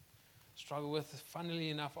struggle with, funnily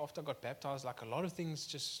enough, after I got baptized, like a lot of things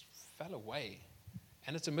just fell away.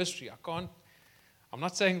 And it's a mystery. I'm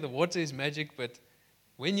not saying the water is magic, but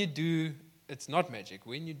when you do, it's not magic.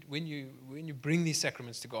 When you bring these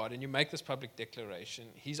sacraments to God and you make this public declaration,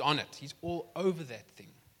 he's on it. He's all over that thing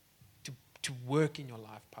to work in your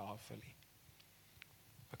life powerfully.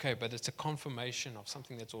 Okay, but it's a confirmation of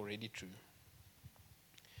something that's already true.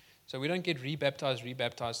 So we don't get rebaptized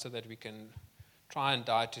so that we can try and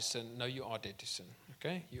die to sin. No, you are dead to sin.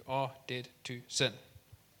 Okay? You are dead to sin.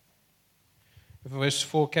 Verse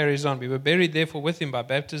 4 carries on. We were buried therefore with him by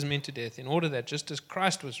baptism into death, in order that just as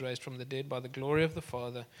Christ was raised from the dead by the glory of the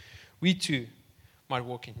Father, we too might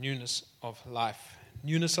walk in newness of life.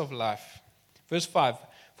 Newness of life. Verse 5.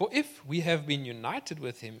 For if we have been united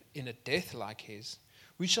with him in a death like his,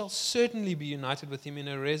 we shall certainly be united with him in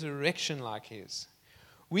a resurrection like his.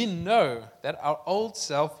 We know that our old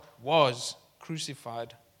self was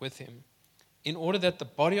crucified with him, in order that the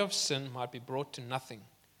body of sin might be brought to nothing,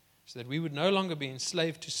 so that we would no longer be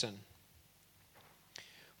enslaved to sin.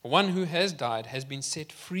 For one who has died has been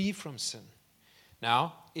set free from sin.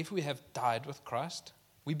 Now, if we have died with Christ,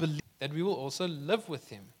 we believe that we will also live with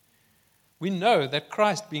him. We know that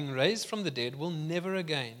Christ, being raised from the dead, will never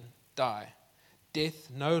again die. Death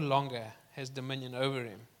no longer has dominion over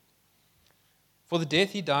him. For the death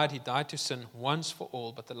he died to sin once for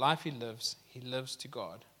all, but the life he lives to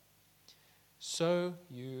God. So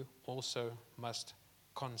you also must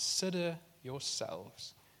consider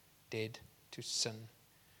yourselves dead to sin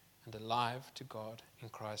and alive to God in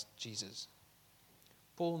Christ Jesus.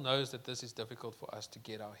 Paul knows that this is difficult for us to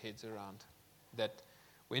get our heads around, that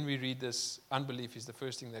when we read this, unbelief is the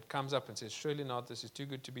first thing that comes up and says, surely not, this is too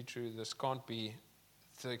good to be true, this can't be.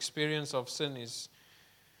 The experience of sin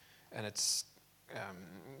and its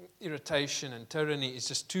irritation and tyranny is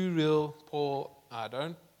just too real. Paul, I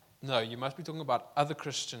don't know, you must be talking about other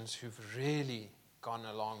Christians who've really gone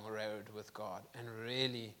a long road with God and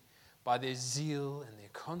really, by their zeal and their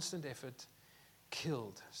constant effort,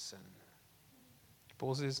 killed sin.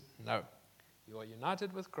 Paul says, no, you are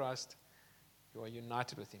united with Christ. You are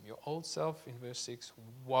united with him. Your old self, in verse 6,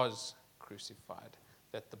 was crucified,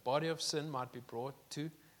 that the body of sin might be brought to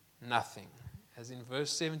nothing. As in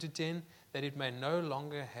verse 7 to 10, that it may no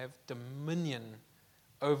longer have dominion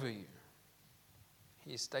over you.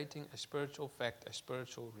 He is stating a spiritual fact, a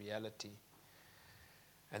spiritual reality.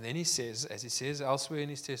 And then he says, as he says elsewhere in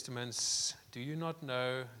his testaments, do you not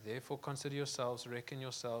know, therefore consider yourselves, reckon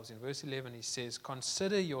yourselves. In verse 11 he says,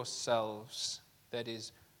 consider yourselves, that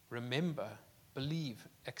is, remember, believe,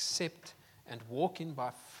 accept, and walk in by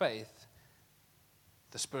faith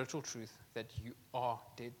the spiritual truth that you are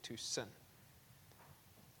dead to sin.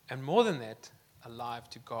 And more than that, alive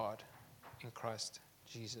to God in Christ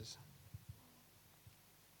Jesus.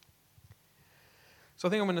 So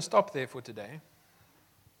I think I'm going to stop there for today.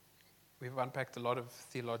 We've unpacked a lot of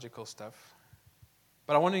theological stuff.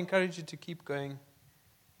 But I want to encourage you to keep going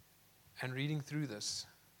and reading through this.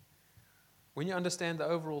 When you understand the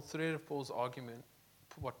overall thread of Paul's argument,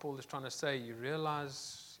 what Paul is trying to say, you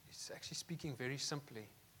realize he's actually speaking very simply.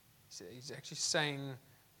 He's actually saying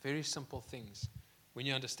very simple things when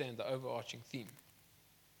you understand the overarching theme.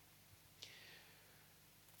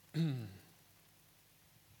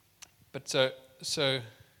 But so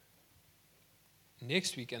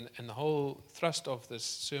next week, and the whole thrust of this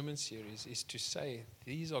sermon series is to say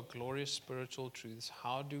these are glorious spiritual truths.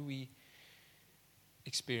 How do we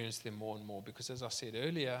experience them more and more? Because as I said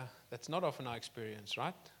earlier, that's not often our experience,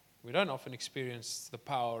 right? We don't often experience the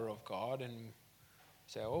power of God and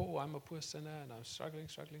say, oh, I'm a poor sinner and I'm struggling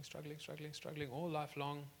all life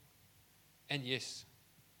long. And yes,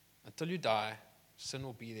 until you die, sin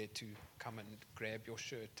will be there to come and grab your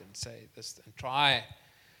shirt and say this and try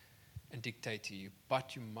and dictate to you.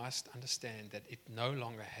 But you must understand that it no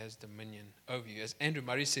longer has dominion over you. As Andrew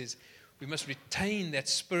Murray says, we must retain that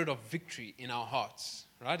spirit of victory in our hearts,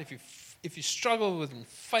 right? If you struggle with and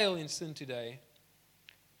fail in sin today,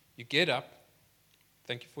 you get up.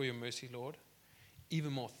 Thank you for your mercy, Lord.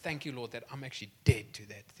 Even more, thank you, Lord, that I'm actually dead to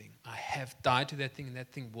that thing. I have died to that thing, and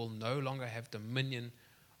that thing will no longer have dominion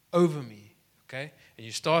over me. Okay? And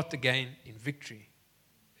you start again in victory,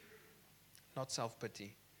 not self-pity.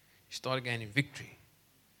 You start again in victory.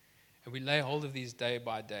 And we lay hold of these day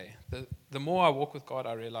by day. The more I walk with God,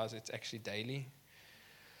 I realize it's actually daily.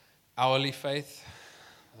 Hourly faith,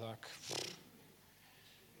 like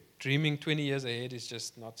dreaming 20 years ahead is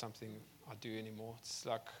just not something I do anymore. It's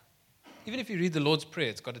like, even if you read the Lord's Prayer,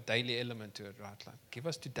 it's got a daily element to it, right? Like, give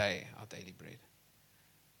us today our daily bread.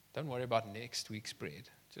 Don't worry about next week's bread.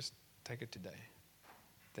 Just take it today.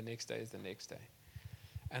 The next day is the next day.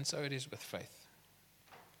 And so it is with faith.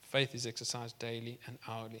 Faith is exercised daily and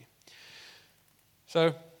hourly.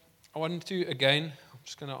 So I wanted to, again, I'm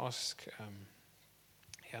just going to ask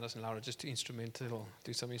Hannes and Laura just to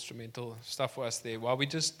do some instrumental stuff for us there. I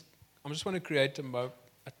just want to create a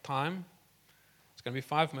time. It's going to be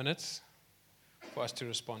 5 minutes for us to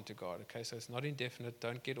respond to God. Okay, so it's not indefinite.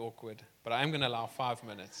 Don't get awkward. But I am going to allow 5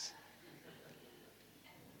 minutes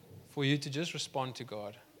for you to just respond to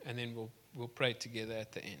God, and then we'll pray together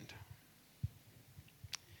at the end.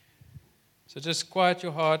 So just quiet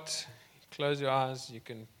your heart, close your eyes. You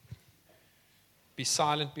can be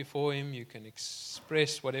silent before Him. You can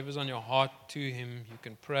express whatever's on your heart to Him. You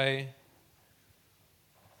can pray.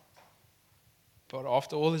 But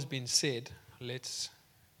after all has been said, let's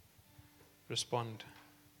respond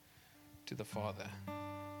to the Father.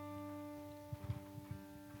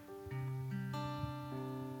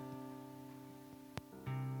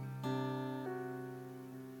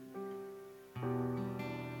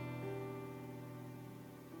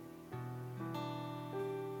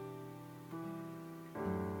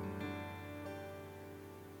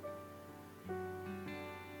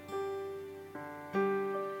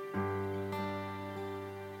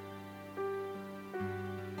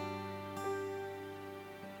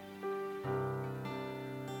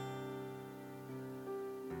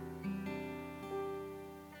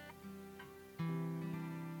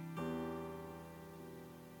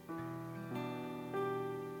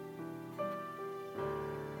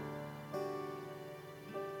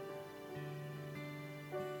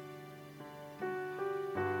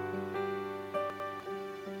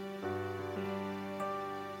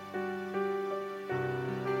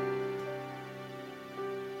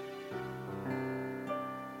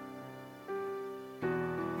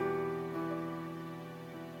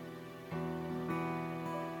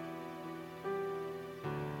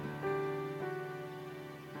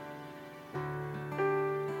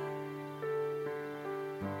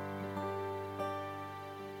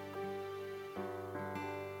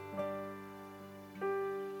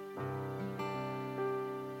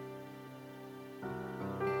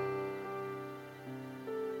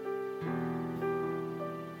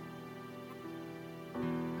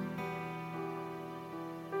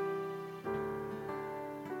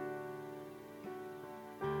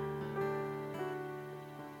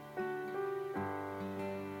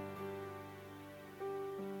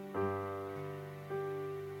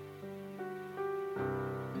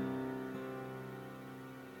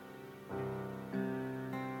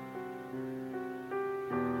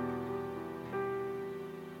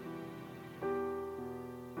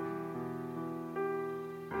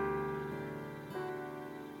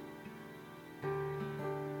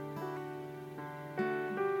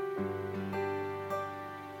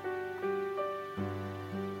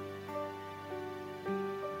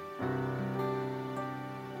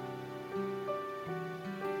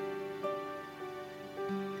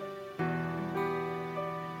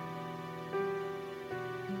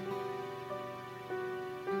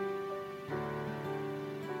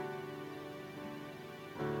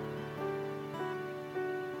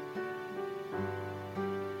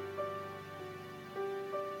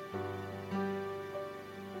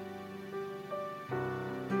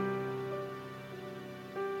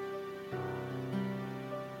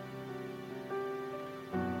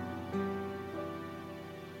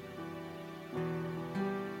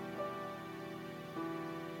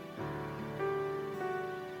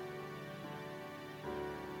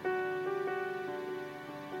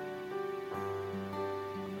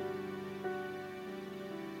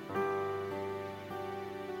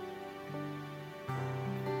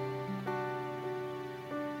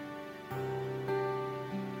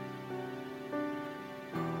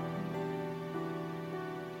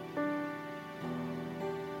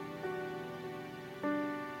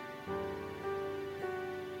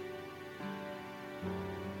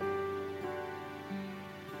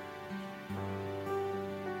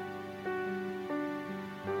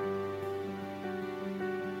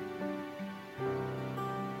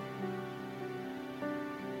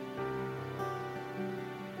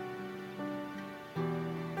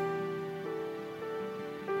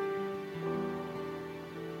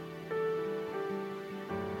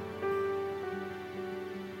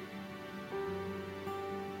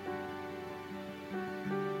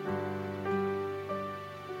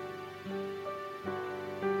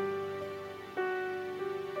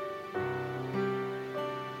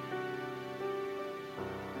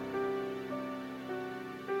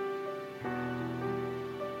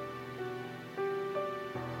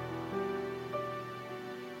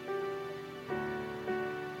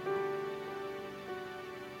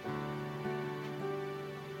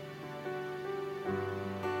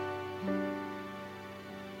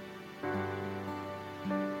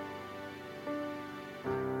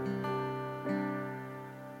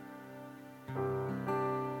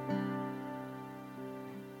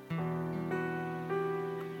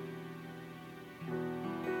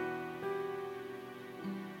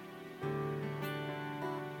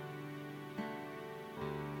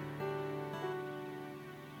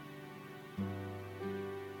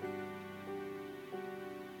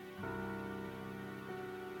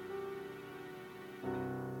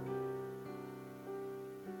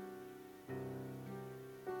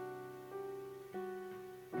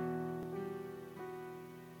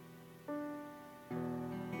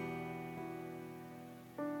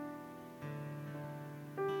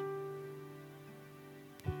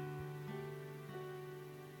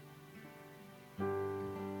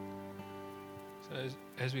 So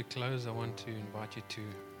as we close, I want to invite you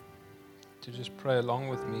to just pray along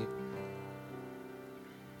with me.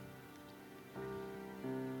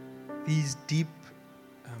 These deep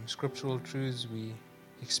scriptural truths, we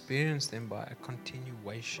experience them by a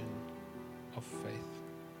continuation of faith,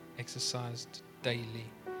 exercised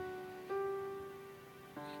daily.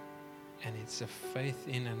 And it's a faith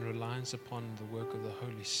in and reliance upon the work of the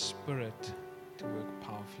Holy Spirit to work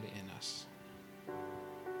powerfully in us.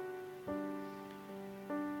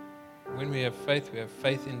 When we have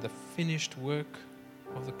faith in the finished work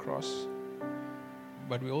of the cross,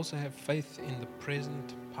 but we also have faith in the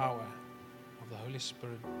present power of the Holy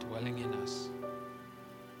Spirit dwelling in us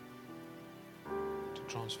to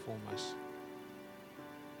transform us.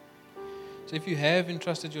 So if you have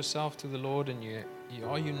entrusted yourself to the Lord and you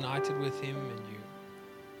are united with Him and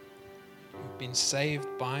you've been saved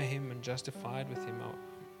by Him and justified with Him,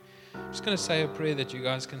 I'm just going to say a prayer that you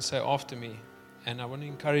guys can say after me. And I want to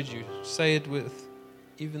encourage you, say it with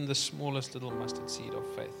even the smallest little mustard seed of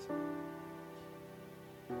faith.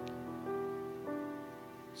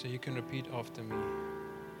 So you can repeat after me.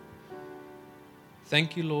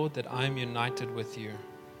 Thank you, Lord, that I am united with you.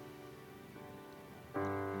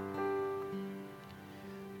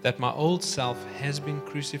 That my old self has been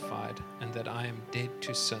crucified and that I am dead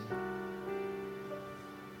to sin.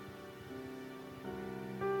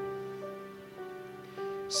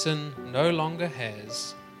 Sin no longer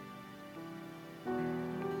has,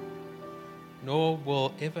 nor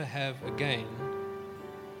will ever have again,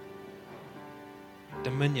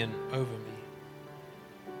 dominion over me.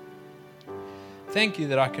 Thank you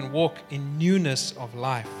that I can walk in newness of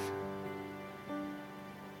life.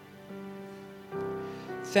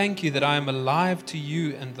 Thank you that I am alive to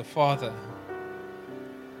you and the Father.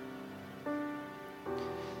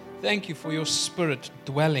 Thank you for your Spirit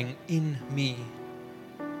dwelling in me.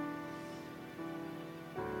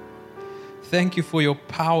 Thank you for your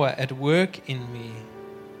power at work in me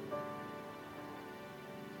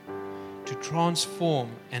to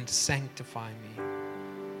transform and sanctify me.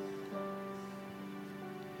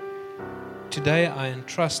 Today I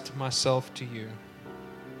entrust myself to you,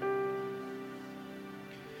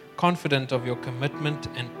 confident of your commitment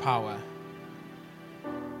and power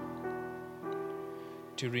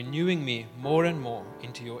to renewing me more and more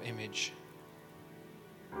into your image,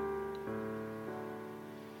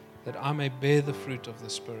 that I may bear the fruit of the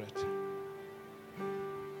Spirit.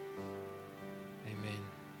 Amen.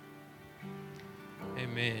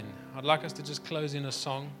 Amen. I'd like us to just close in a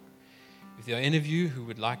song. If there are any of you who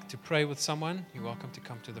would like to pray with someone, you're welcome to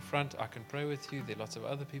come to the front. I can pray with you. There are lots of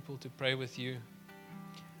other people to pray with you.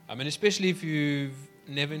 And especially if you've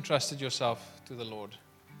never entrusted yourself to the Lord.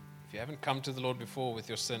 If you haven't come to the Lord before with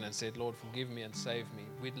your sin and said, Lord, forgive me and save me,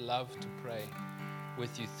 we'd love to pray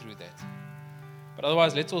with you through that. But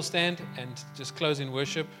otherwise, let's all stand and just close in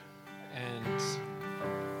worship. And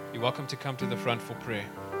you're welcome to come to the front for prayer.